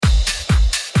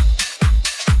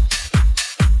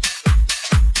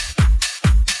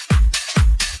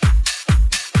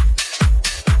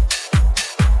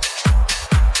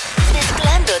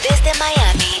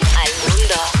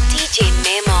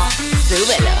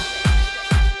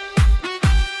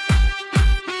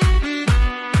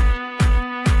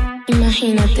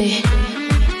Imagínate,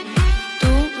 tú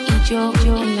y yo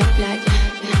en la playa,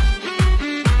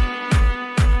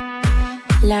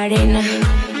 la arena,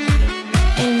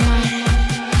 el mar,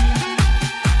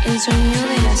 el sonido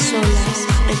de las olas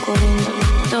recorriendo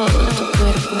todo tu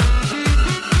cuerpo.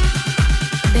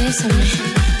 Bésame,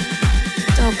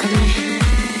 tócame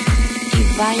y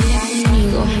baila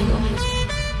conmigo.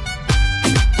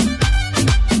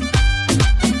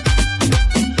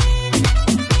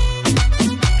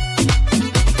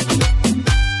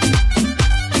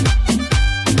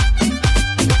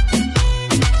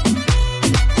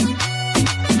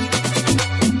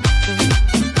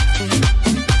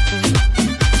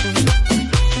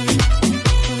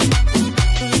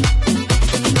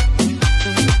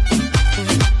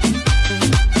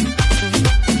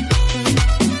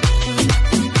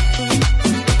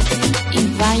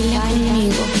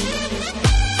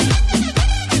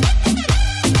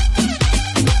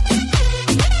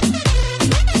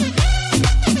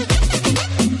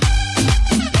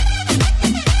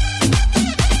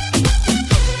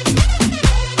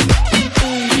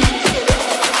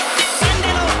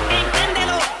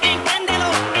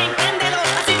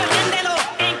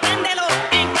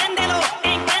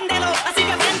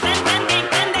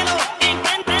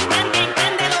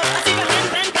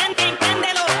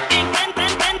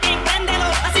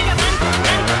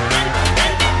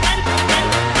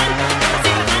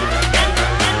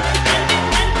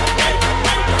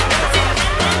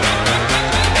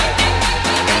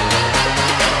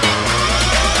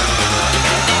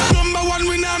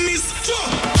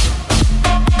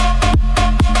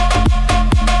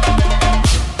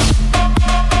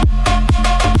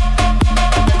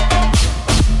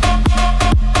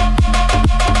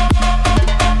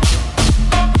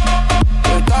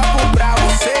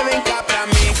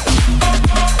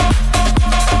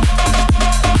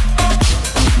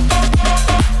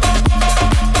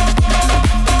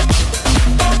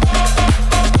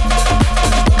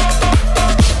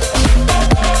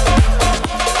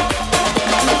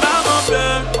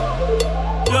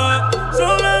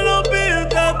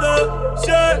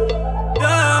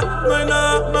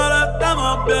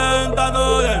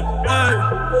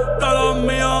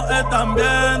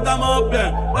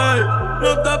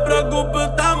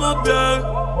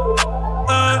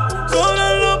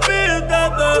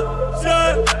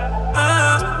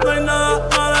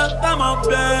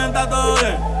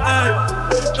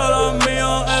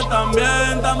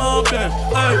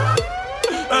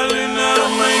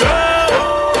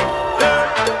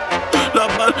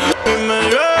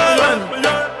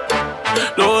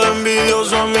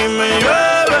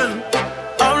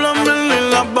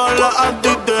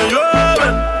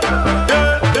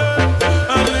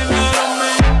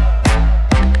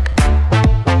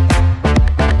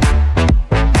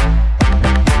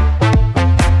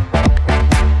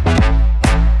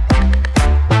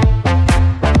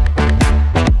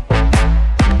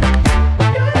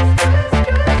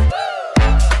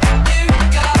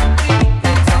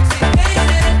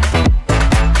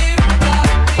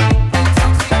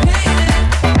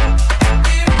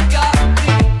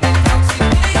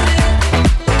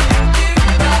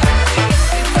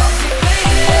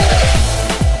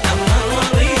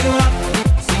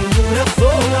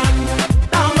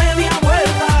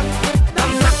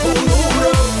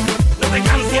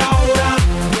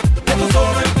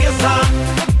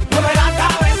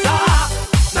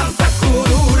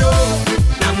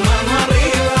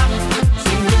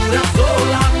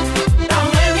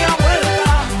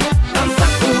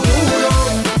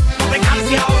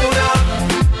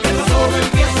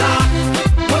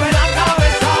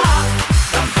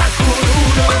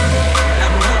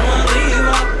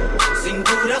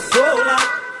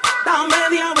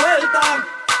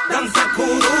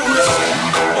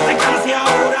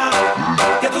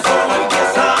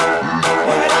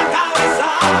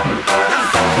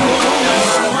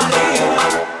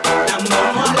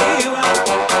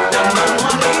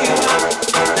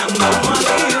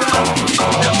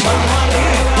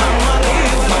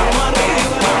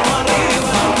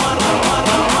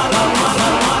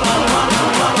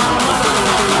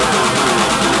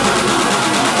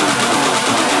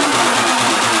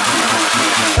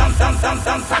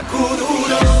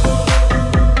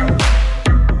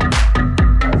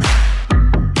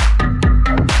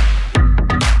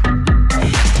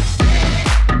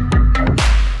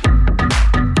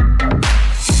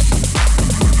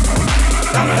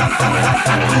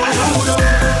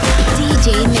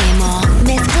 DJ Memo,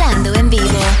 mezclando en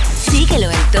vivo.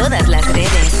 Síguelo en todas las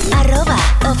redes.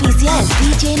 @oficial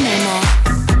DJ Memo.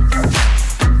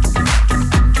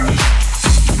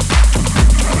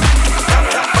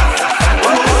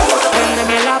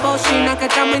 Préndeme la bocina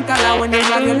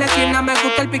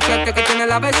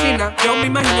la vecina. Yo me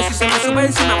imagino si se me sube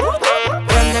encima.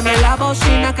 Préndeme la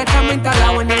bocina que estamos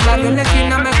instalados en el barrio en la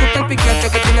esquina. Me gusta el piquete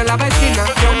que tiene la vecina.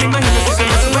 Yo me imagino si se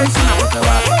me sube encima. No te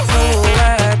bajes,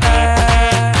 Súbete,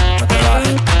 no te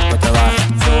bajes, no te bajes,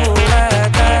 súbete,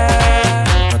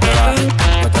 no te bajes,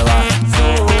 no te bajes, súbete, no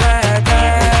te bajes, súbete.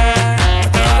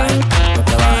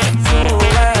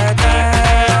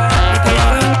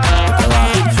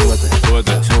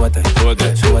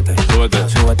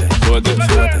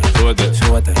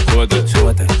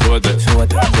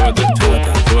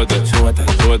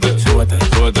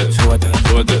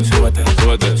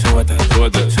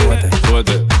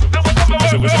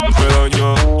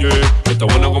 Está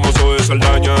buena como soy de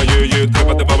Saldaña,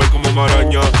 trépate pa' ver como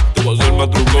maraña. Te voy a hacer más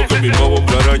truco que mi nuevo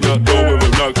hombre araña. No bebe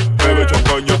black, bebe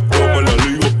champaña, yo me la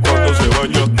ligo cuando se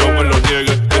baña. No me lo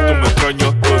niegues, esto me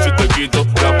extraña. Yo si te quito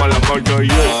la mala maña,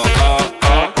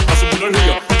 hace mi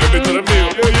energía, que mi tú eres mío,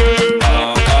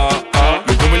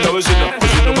 me come la vecina,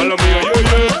 haciendo mala mía,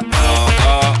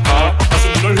 hace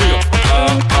mi energía,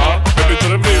 que mi tú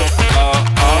eres mío,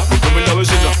 me come la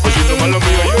vecina, haciendo mala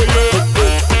mía,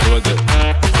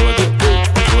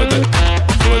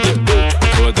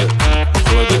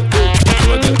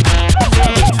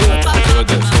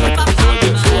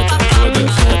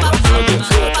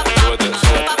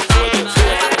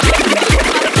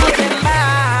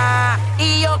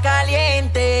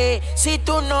 Si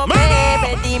tú no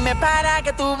bebes, dime para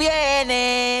qué tú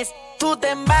vienes. Tú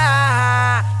te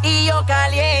embajas y yo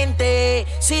caliente.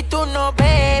 Si tú no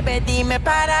bebes, dime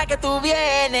para qué tú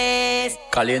vienes.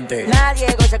 Caliente.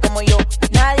 Nadie goza como yo.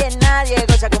 Nadie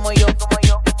goza como yo.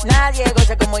 Nadie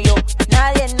goza como yo.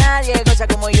 Nadie goza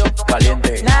como yo.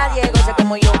 Caliente. Nadie goza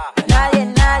como yo.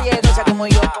 Nadie goza como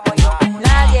yo.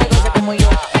 Nadie goza como yo.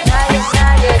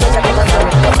 Nadie goza como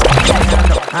yo.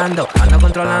 Ando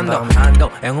controlando,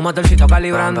 ando en un motorcito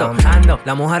calibrando, ando,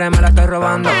 las mujeres me la estoy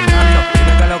robando, ando,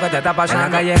 dime qué es lo que te está pasando,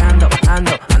 en la calle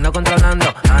ando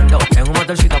controlando, ando en un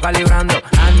motorcito calibrando,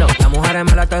 ando, las mujeres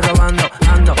me la estoy robando,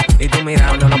 ando, y tú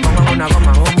mirando, lo pongo en una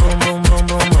goma, bum bum bum bum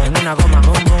bum, en una goma,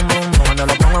 bum bum bum, cuando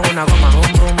lo pongo en una goma,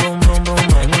 bum bum bum bum bum,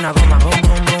 en una goma, bum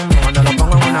bum bum, cuando lo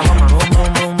pongo en una goma, bum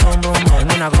bum bum bum bum,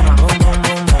 en una goma, bum bum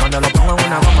bum, cuando lo pongo en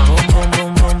una goma, bum bum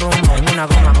bum bum, en una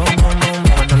goma, bum bum bum,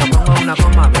 cuando lo pongo en una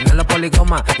goma, vienen los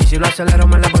policomas, y si lo acelero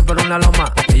me la voy por una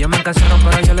loma. Ellos me encansaron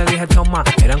pero yo le dije toma,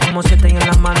 eran como 7 y en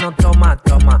las manos toma.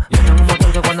 Yo tengo un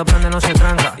motor que cuando prende no se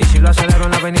tranca, y si lo acelero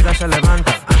en la avenida se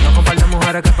levanta. Ando con par de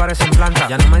mujeres que parecen plantas,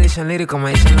 ya no me dicen lírico,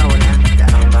 me dicen la volante.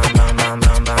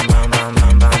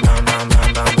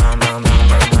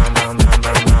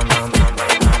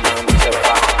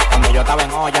 Cuando yo estaba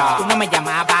en olla, tú no me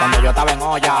llamabas. Cuando yo estaba en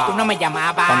olla, tú no me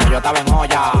llamabas. Cuando yo estaba en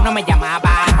olla, tú no me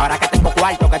llamabas. Ahora que tengo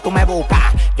cuarto que tú me buscas,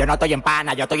 yo no estoy en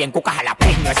pana, yo estoy en cuca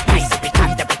jalapeño, spicy,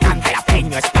 picante, picante,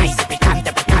 jalapeño, spicy,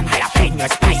 picante, picante, jalapeño,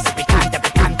 spicy, picante,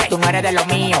 picante. Tú no eres de lo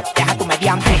mío, deja tu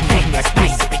mediante, peño,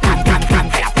 spicy, picante,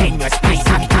 picante, jalapeño, spicy,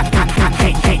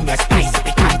 picante, spicy,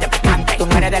 picante, picante. Tú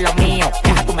no eres de lo mío,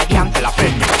 deja tu mediante,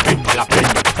 jalapeño, jalapeño,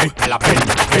 jalapeño,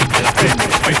 jalapeño,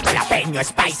 jalapeño,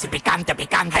 spicy, picante,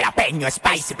 picante, jalapeño,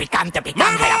 spicy, picante,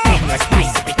 picante, jalapeño,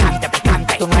 spicy, picante,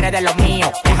 picante. Tú no eres de lo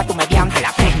mío, deja tu mediante,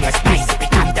 jalapeño, spicy,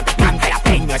 picante, picante,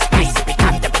 jalapeño, spicy,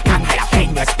 picante, picante,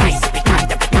 jalapeño, spicy,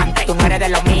 picante, picante. Tú no eres de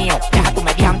lo mío, deja tu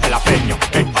mediante, jalapeño,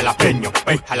 jalapeño,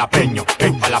 jalapeño,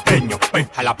 jalapeño,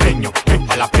 jalapeño,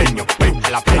 jalapeño,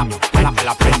 jalapeño,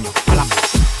 jalapeño, jalapeño.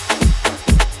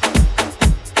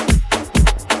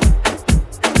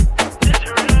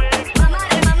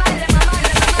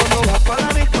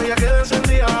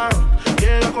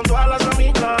 Con todas las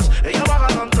amigas, ella baja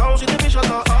cantado, si te pisa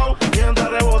atao. Quien te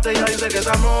rebote, ella dice que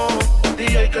estamos.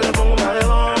 DJ que le pongo un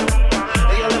maredón.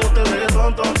 Ella le gusta el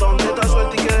reggaetón, ton, ton, que está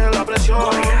suelta y quiere la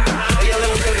presión. Ella le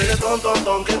gusta el reggaetón, ton,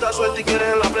 ton, que está suelta y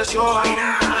quiere la presión.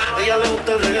 Ella le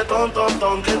gusta el reggaetón, ton,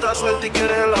 ton, que está suelta y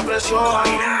quiere la presión.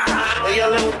 Ella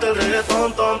le gusta el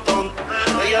reggaetón, ton, ton.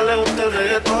 Ella le gusta el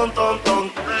reggaetón, ton,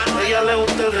 ton. Ella le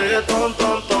gusta el reggaetón,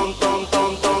 ton, ton, ton,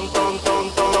 ton, ton, ton,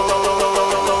 ton, ton.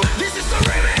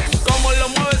 Como lo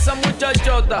mueve esa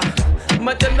muchachota,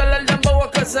 metiéndole el dembow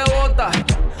a que se bota.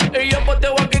 Y yo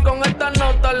poteo aquí con esta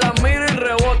nota, la miro y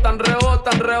rebotan,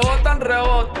 rebotan, rebotan,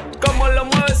 rebotan. Como lo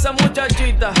mueve esa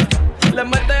muchachita, le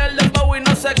mete el dembow y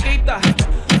no se quita.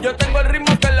 Yo tengo el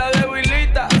ritmo que la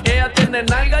debilita. Ella tiene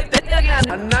nalga y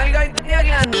tiene nalga y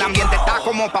tiene. El ambiente está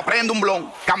como pa' prender un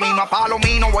blon. Camino a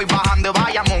Palomino, voy bajando de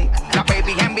Bayamón. La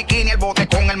baby en bikini, el bote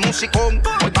con el musicón.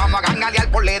 Hoy vamos a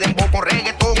ganalear por le dembow con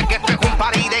reggaetón. Que esto es un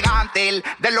party de gantel,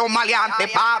 de los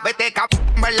maleantes. Pa' vete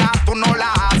 ¿verdad? Tú no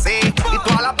la haces. Y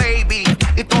toda la baby,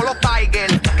 y todos los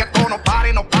tigers. Que todo no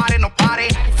pare, no pare, no pare.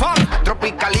 Funk,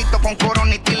 tropicalito con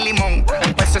coronita y limón.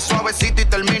 suavecito y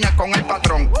termines con el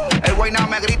patrón. El Guayna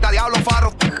me grita, diablo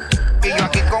faro. Y yo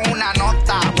aquí con una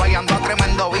nota, guayando a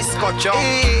tremendo bizcocho.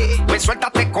 Pues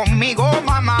suéltate conmigo,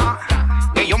 mamá,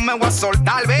 que yo me voy a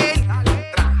soltar, ven.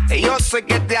 Y yo sé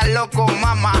que te loco,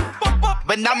 mamá.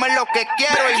 Ven, dame lo que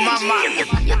quiero y mamá.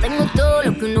 Yo tengo todo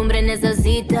lo que un hombre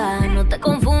necesita. No te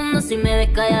confundo si me ves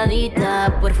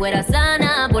calladita. Por fuera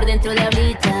sana, por dentro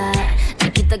diablita.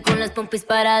 Chiquita con las pompis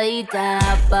paraditas.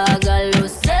 Apaga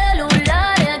los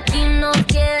celulares, aquí no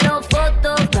quiero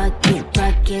fotos. Pa'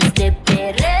 que este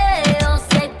perreo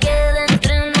se quede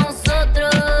entre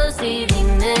nosotros. Y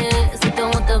dime si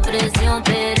tomo tu presión,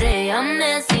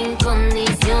 perréame sin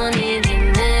condición. Y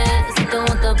dime si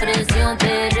tomo tu presión,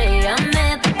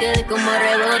 perréame pa' que como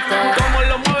rebota. Como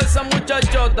lo mueve esa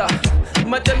muchachota,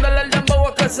 metiéndole el dembow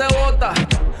a que se bota.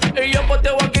 Y yo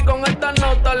poteo aquí con esta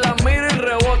nota. La miro y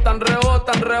rebotan,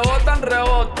 rebotan, rebotan,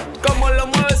 rebotan. Como lo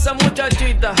mueve esa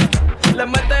muchachita, le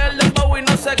mete el dembow y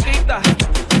no se quita.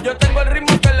 Yo tengo el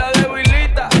ritmo que la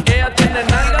debilita. Ella tiene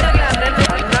nalga,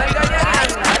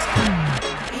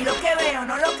 y lo que veo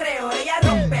no lo creo. Ella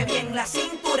rompe bien la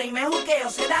cintura y me juqueo,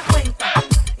 se da cuenta.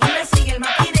 Y me sigue el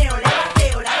maquineo, le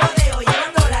bateo, la rodeo,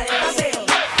 llevándola de paseo.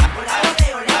 La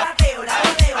rodeo, le bateo, la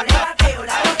rodeo, le bateo,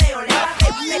 la rodeo, le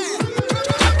bateo.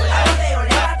 La rodeo,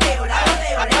 le bateo, la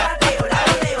rodeo, le bateo, la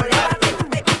rodeo, le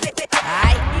bateo.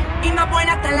 Ay, y más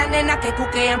buena están las nenas que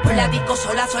cuquean por la disco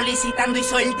sola solicitando y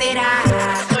soltera.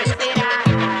 Soltera,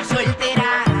 soltera,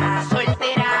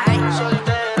 soltera. Ay,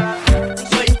 soltera,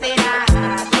 soltera,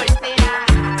 soltera.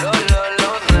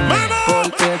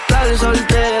 Porque tal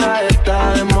soltera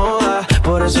está de moda,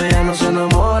 por eso ya no se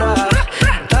enamora.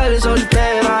 Tal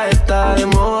soltera está de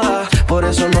moda, por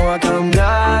eso no va a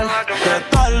cambiar. Que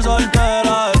tal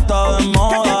soltera está de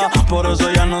moda, por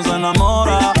eso ya no se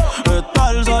enamora. Que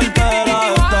tal soltera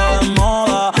está de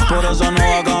moda, por eso no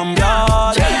va a cambiar.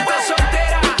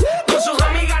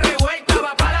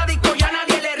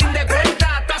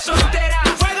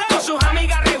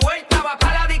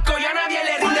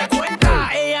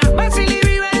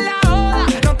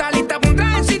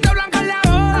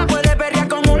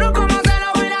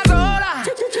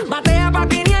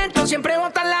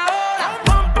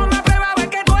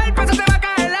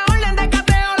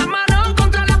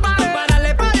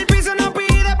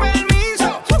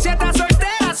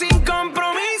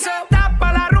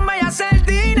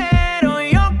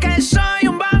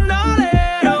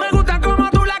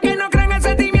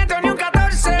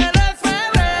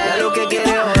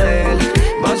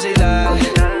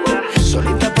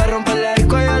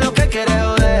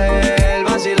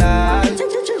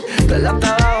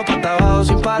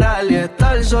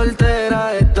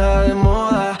 Soltera está de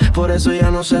moda, por eso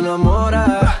ya no se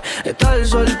enamora. Estar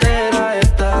soltera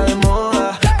está de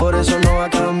moda, por eso no va a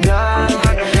cambiar.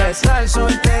 Estar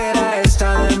soltera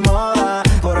está de moda,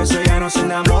 por eso ya no se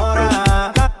enamora.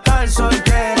 Estar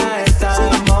soltera está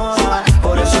de moda,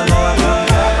 por eso no va a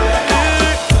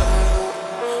cambiar.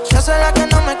 Se hace la que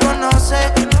no me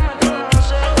conoce,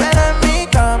 pero en mi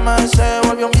cama se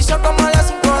volvió un vicio como a las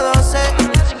 5:12.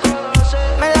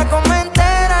 Me la come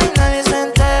entera y nadie se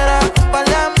entera. Un par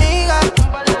de amigas,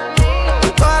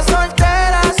 todas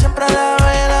solteras, siempre la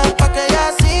velan pa' que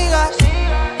ella siga.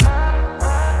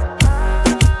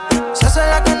 Se hace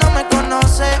la que no me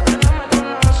conoce,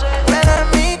 pero en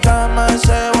mi cama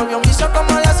se volvió un vicio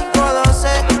como a las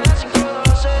 5:12.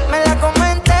 Me la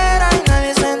come entera y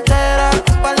nadie se entera.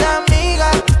 Un par de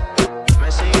amigas,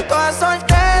 todas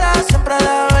solteras, siempre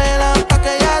la velan pa'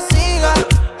 que ella siga.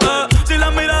 Si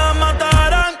las miradas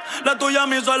mataran, la tuya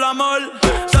me hizo el amor.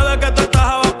 Sabe que tú estás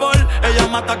a vapor. Ella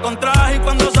mata con traje y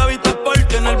cuando se viste por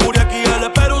tiene el booty aquí, el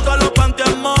espero usa los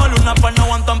pantiamol. Una par no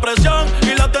aguantan presión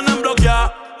y la tienen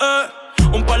bloqueada.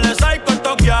 Un par de psycho en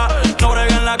Tokia. No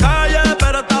bregué en la calle,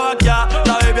 pero estaba aquí.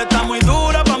 La baby está muy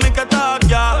dura, pa' mí que está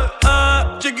aquí.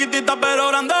 Chiquitita pero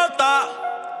grandota.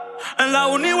 En la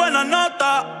uni buena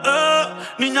nota.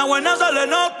 Niña buena se le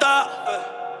nota,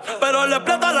 pero le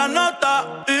explota la nota.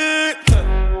 Y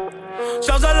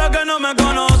se hace la que no me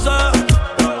conoce,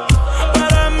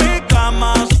 pero en mi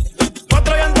cama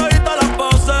 4 y en todita las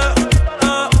poses.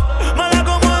 Me la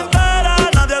como entera,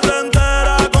 nadie se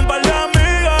entera. Con par de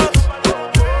amigas,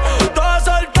 todas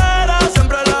solteras,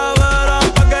 siempre la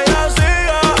verán pa' que ella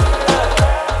siga.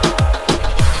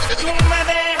 Tú me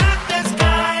dejaste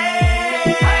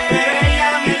caer, pero ella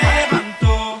me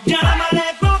levantó. Ya la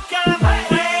maleduca me fue,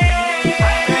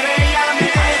 pero ella me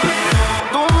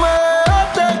levantó. Tú me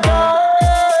dejaste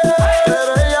caer,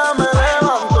 pero ella me levantó.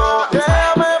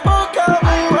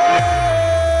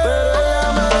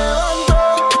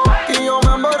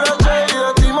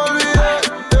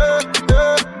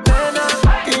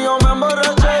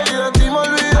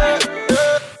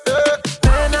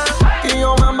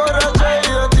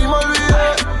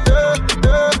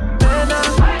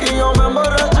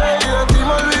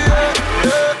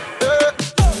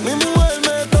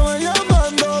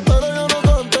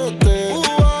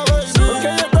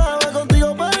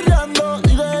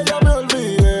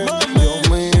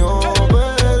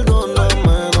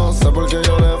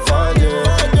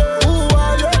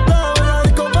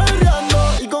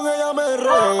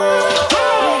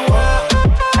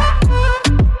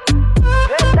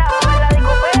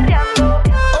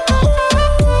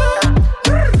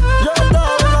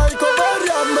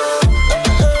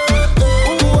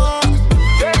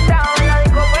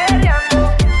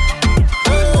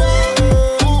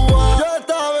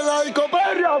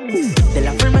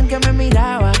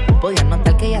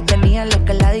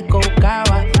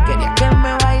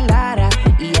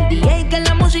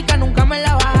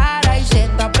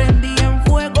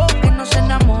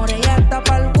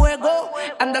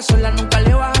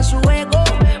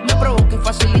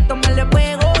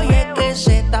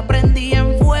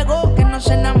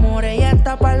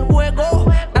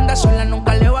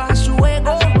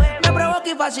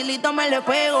 yo me le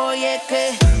pego y es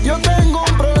que yo tengo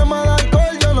un problema de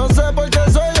alcohol, yo no sé por qué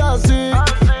soy así.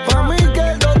 Pa' mí que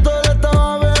el doctor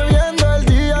estaba bebiendo el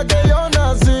día que yo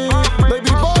nací.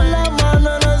 Baby, pon la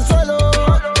mano en el suelo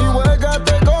y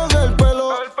huégate con el pelo.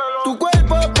 Tu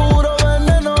cuerpo es puro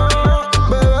veneno,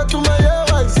 bebé, tú me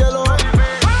llevas al cielo.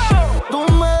 Tú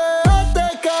me dejaste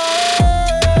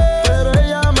caer, pero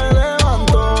ella me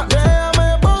levantó.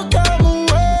 Déjame poca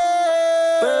mujer,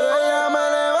 pero ella me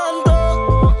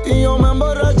levantó. Y yo me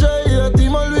emborraché y de ti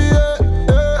me olvidé.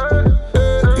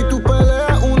 Y tú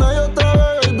peleas una y otra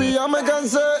vez, baby, ya me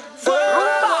cansé.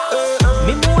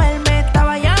 mi mujer me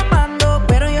estaba llamando,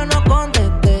 pero yo no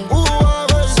contesté.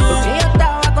 Porque yo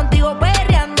estaba contigo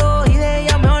perreando y de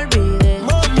ella me olvidé.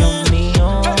 Dios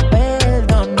mío,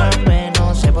 perdóname,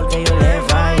 no sé por qué yo le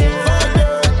fallé.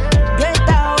 Yo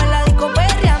estaba en la disco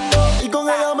perreando y con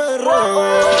ella me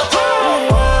regué.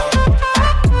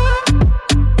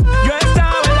 Yo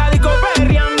estaba en la disco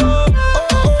perreando.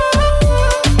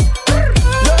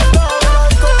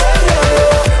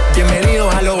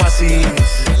 Bienvenidos a los Oasis.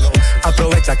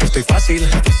 Aprovecha que estoy fácil.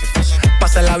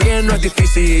 Pásala bien, no es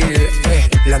difícil.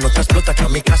 La nota explota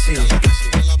kamikaze.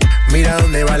 Mira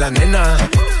dónde va la nena.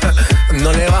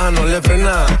 No le baja, no le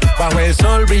frena. Bajo el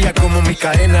sol brilla como mi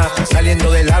cadena.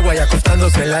 Saliendo del agua y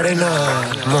acostándose en la arena.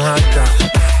 Mojata,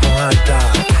 mojata.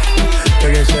 Que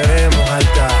bien se ve,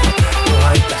 mojata.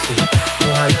 Mojata, sí,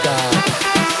 mojata.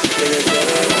 Que bien se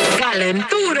ve.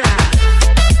 ¡Calentura!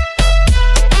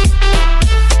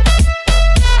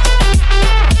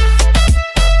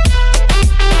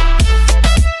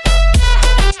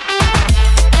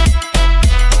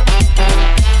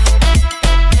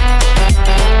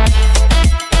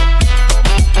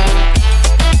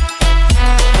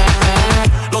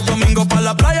 Los domingos pa'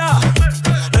 la playa,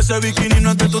 ese bikini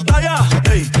no es de tu talla.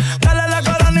 Ey, dale la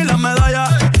corona y la medalla.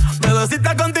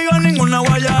 Bebecita contigo ninguna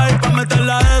guaya. Y pa'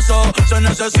 meterla a eso se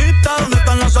necesita. ¿Dónde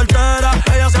están las solteras?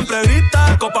 Ella siempre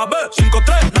grita. Copa B,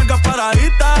 5-3, nalgas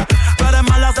paraditas. Tú eres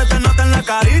mala, se te nota en la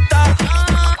carita.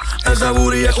 Ese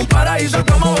booty es un paraíso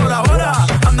como Bora Bora.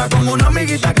 Anda con una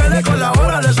amiguita que le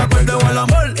colabora. Le sacó el dedo al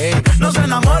amor, no se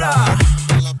enamora.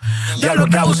 Diablo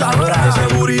que abusadora.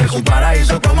 Ese booty es un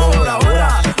paraíso como Bora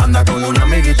Bora. Anda con una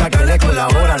amiguita que le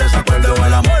colabora. Le sacó el dedo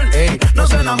al amor, no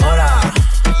se enamora.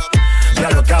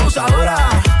 Diablo que abusadora.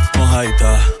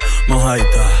 Mojaita,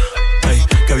 mojaita, ey,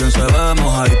 que bien se ve,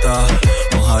 mojaita,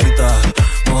 mojaita,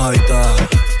 mojaita,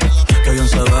 que bien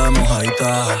se ve,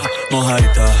 mojaita,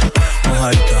 mojaita,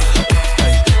 mojaita,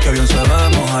 ey, que bien se ve,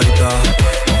 mojaita,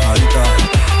 mojaita,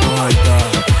 mojaita,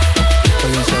 que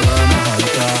bien se ve,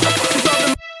 mojaita.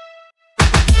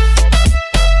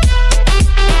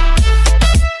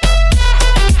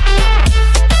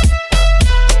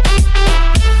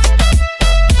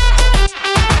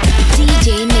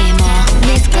 DJ Memo,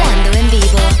 mezclando en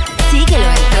vivo. Síguelo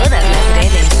en todas las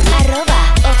redes.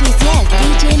 @oficial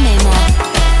DJ Memo.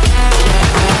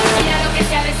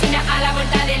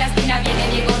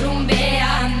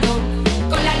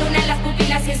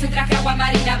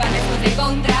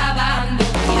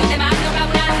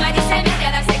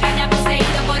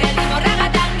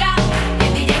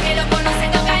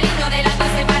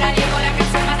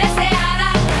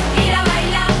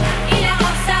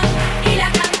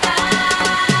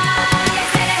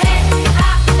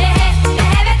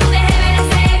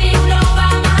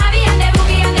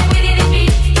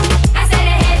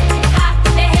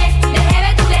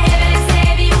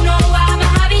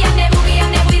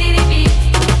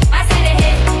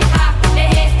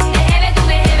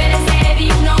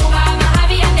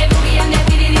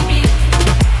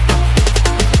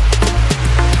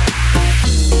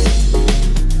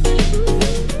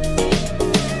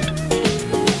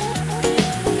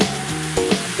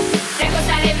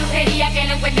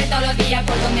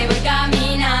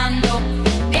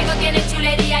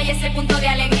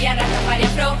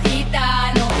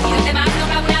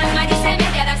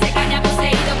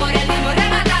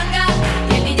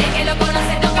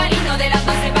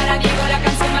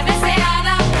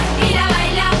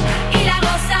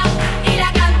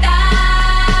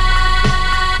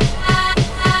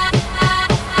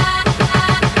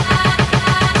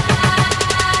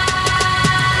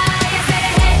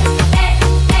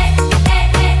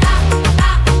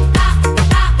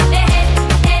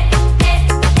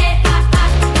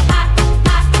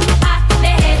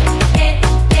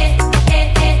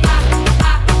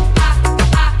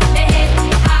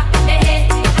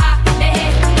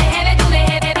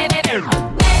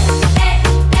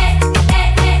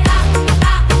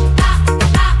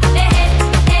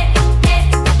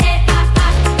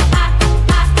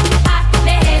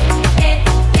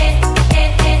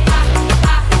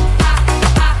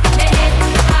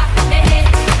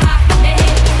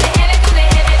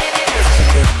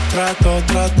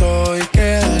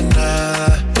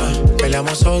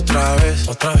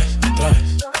 otra vez, otra vez.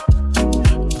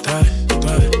 Otra vez,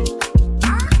 otra vez.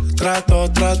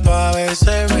 Trato, a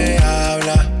veces me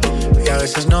habla y a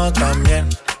veces no tan bien.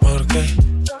 ¿Por qué?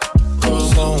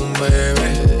 Como un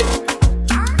bebé.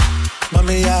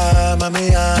 Mami ya,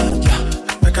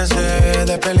 me cansé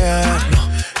de pelear. No,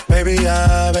 baby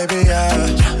ya,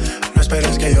 no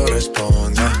esperes que yo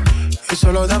responda. Y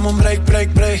solo dame un break.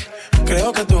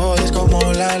 Creo que tú jodes como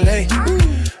la ley.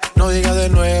 No digas de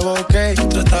nuevo, ok,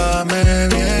 trátame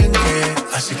bien,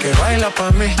 así que baila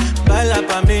pa' mí.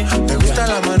 Me gusta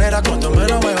la manera cuando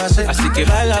menos me vacías. Así que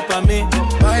baila pa' mí.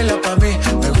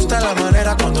 Me gusta la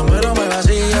manera cuando menos me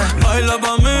vacías. Baila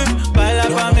pa'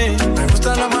 mí. Me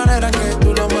gusta la manera que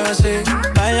tú lo mueves así.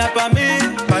 Baila pa' mí.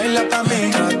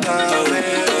 Trátame.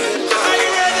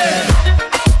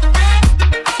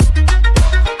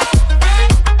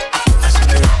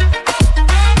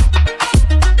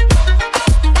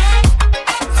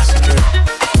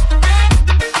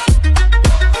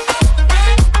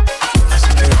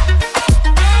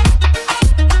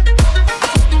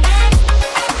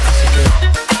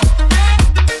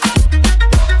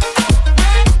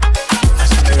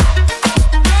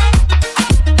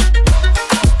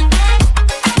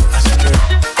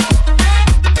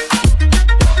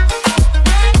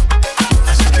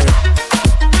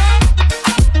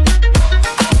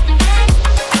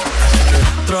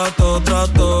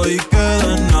 Trato y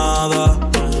queda en nada.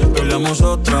 Peleamos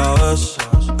otra vez.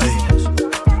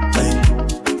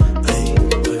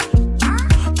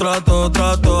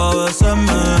 Trato, a veces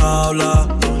me habla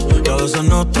y a veces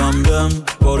no tan bien.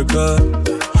 Porque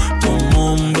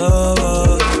como un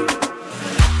bebé.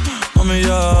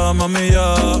 Mami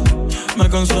ya, me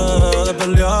cansé de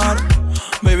pelear.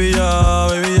 Baby ya,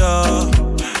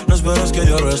 no esperes que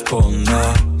yo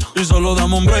responda. Y solo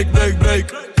dame un break.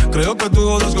 Creo que tú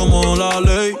jodas como la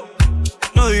ley.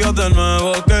 No digas de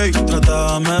nuevo, ok,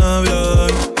 trátame bien.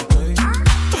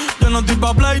 Yo no estoy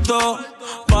pa' pleito,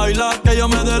 baila que yo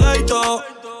me deleito.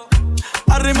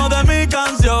 Al ritmo de mi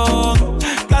canción,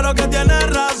 claro que tienes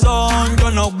razón.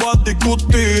 Yo no voy a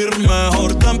discutir,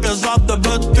 mejor te empiezas a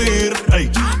vestir.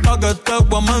 Ey, pa' que te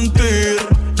voy a mentir.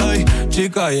 Ey,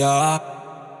 chica ya.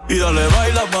 Y dale,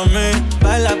 baila pa'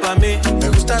 mí. Me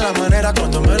gusta la manera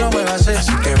cuando menos me vacías.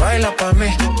 Así que baila pa' mí.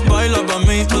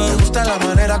 Me gusta la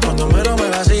manera cuando menos me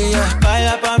vacías.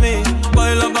 Baila pa' mí.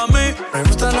 Me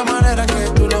gusta la manera que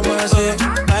tú lo mueves así.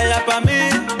 Baila pa' mí.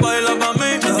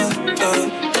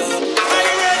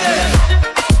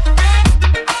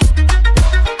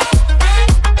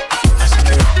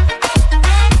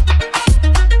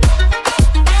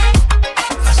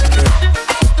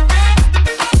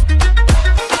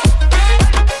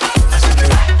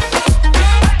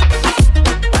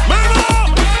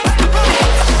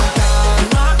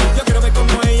 Yo quiero ver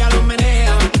cómo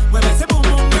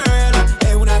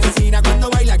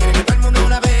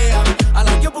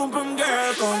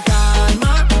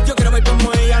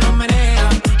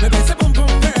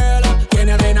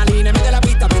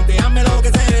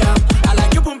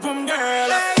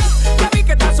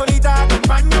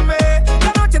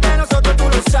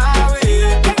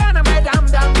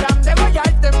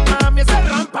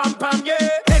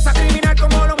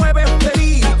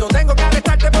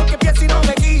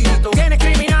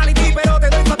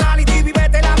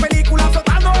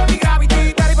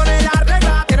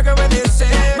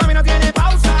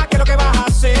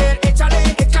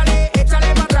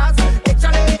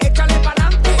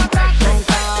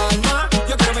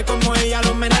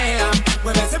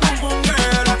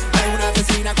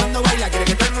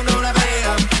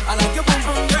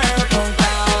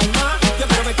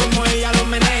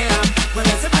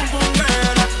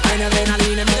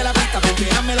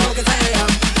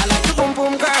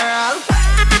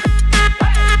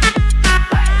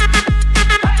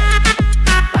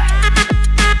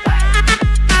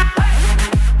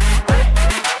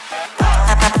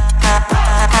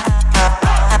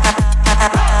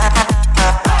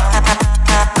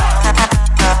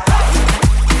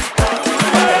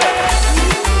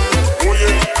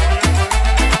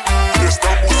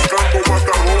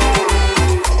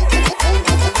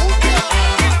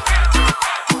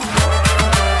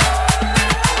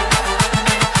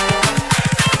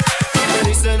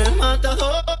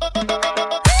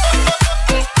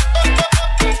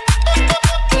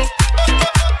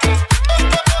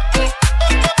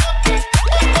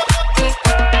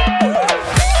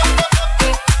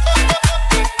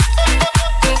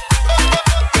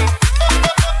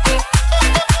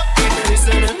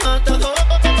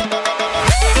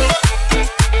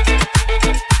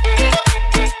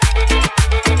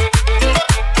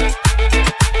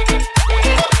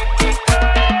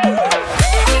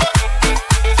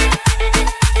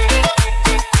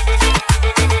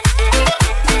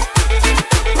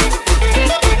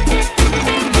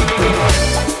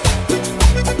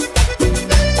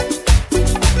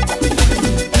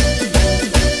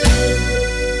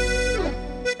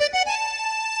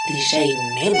DJ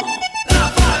Memo.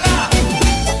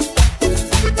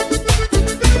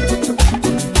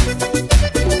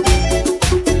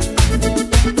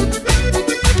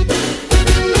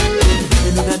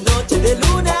 En una noche de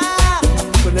luna,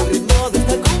 con el ritmo de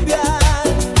esta cumbia,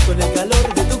 con el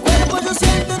calor de tu cuerpo, yo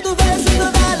siento tu beso y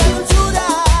toda la dulzura.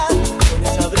 Con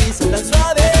esa brisa tan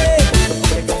suave,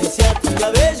 que acaricia tus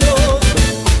cabellos,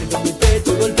 siento mi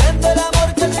pecho golpeando el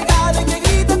amor que ha llegado y que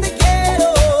grita te quiero.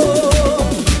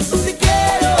 Sí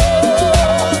quiero,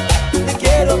 te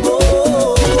quiero amor.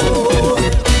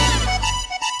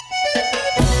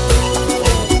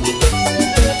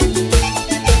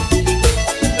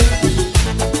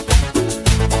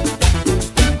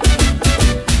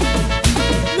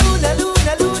 Luna,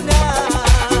 luna, luna,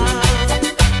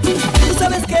 tú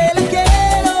sabes que la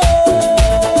quiero.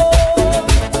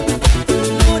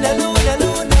 Luna, luna,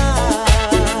 luna,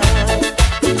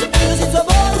 pero sin su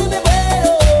amor me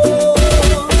muero.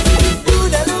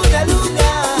 Luna, luna, luna,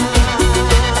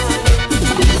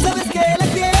 tú sabes que la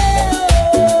quiero.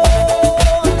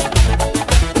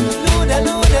 Luna,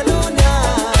 luna, luna,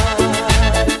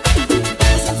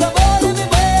 pero sin su amor me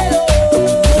muero.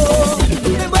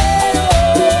 Me muero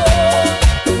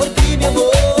por ti, mi amor.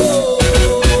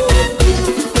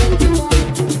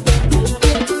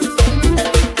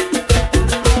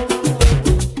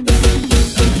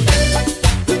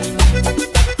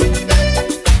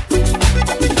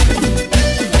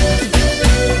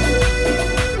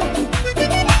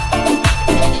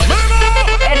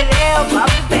 Perreo,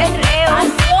 papi, perreo.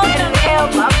 Perreo,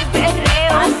 papi,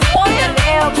 perreo.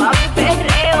 Perreo, papi,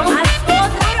 perreo. Duro,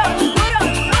 duro, duro.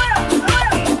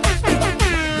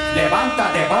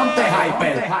 Levántate, ponte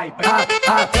hyper.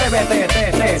 Atrévete,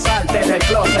 te salte del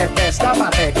closet,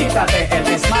 destápate, quítate el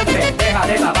esmalte, deja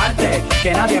de lavarte,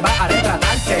 que nadie va a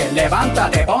retratarte.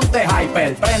 Levántate, ponte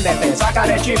hyper, préndete,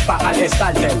 sácale chispa al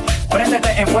starter.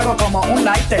 Préndete en fuego como un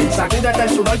lighter, sacúdete el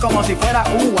sudor como si fuera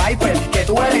un wiper. Que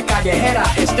tú eres callejera,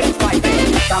 street fighter.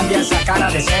 Cambia esa cara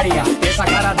de seria, esa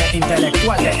cara de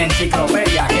intelectual, de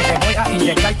enciclopedia, que te voy a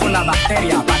inyectar con la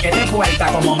bacteria, pa' que des vuelta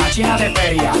como máquina de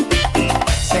feria.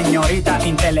 Señorita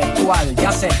intelectual,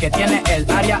 ya sé que tiene el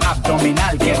área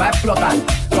abdominal que va a explotar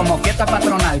como fiesta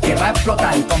patronal, que va a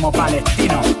explotar como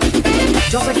palestino.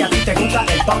 Yo sé que a ti te gusta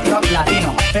el pop rock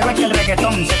latino, pero es que el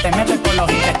reggaetón se te mete por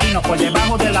los intestinos, por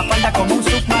debajo de la falda como un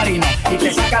submarino, y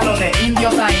te saca lo de indio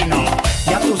taíno.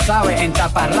 Ya tú sabes, en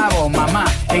taparrabo, mamá,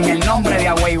 en el nombre de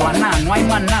Agüeyuaná, no hay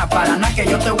más nada, para nada que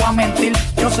yo te voy a mentir.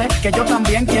 Yo sé que yo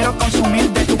también quiero consumir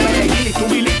de tu perejil. Tú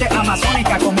viniste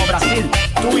amazónica como Brasil,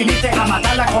 tú viniste a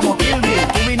matarla como Kill Bill,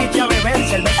 tú viniste a beber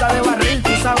cerveza de barril,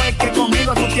 tú sabes que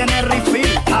conmigo tú tienes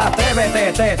refill.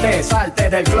 Atrévete, te salte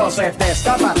del closet,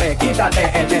 destápate, quítate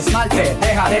el esmalte,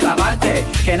 deja de lavarte,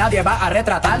 que nadie va a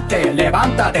retratarte.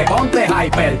 Levántate, ponte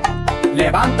hyper.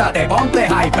 Levántate, ponte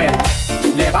hyper.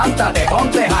 Levántate,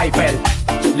 ponte hyper.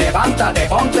 Levántate,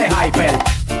 ponte hyper.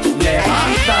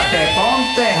 Levántate,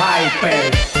 ponte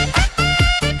hyper.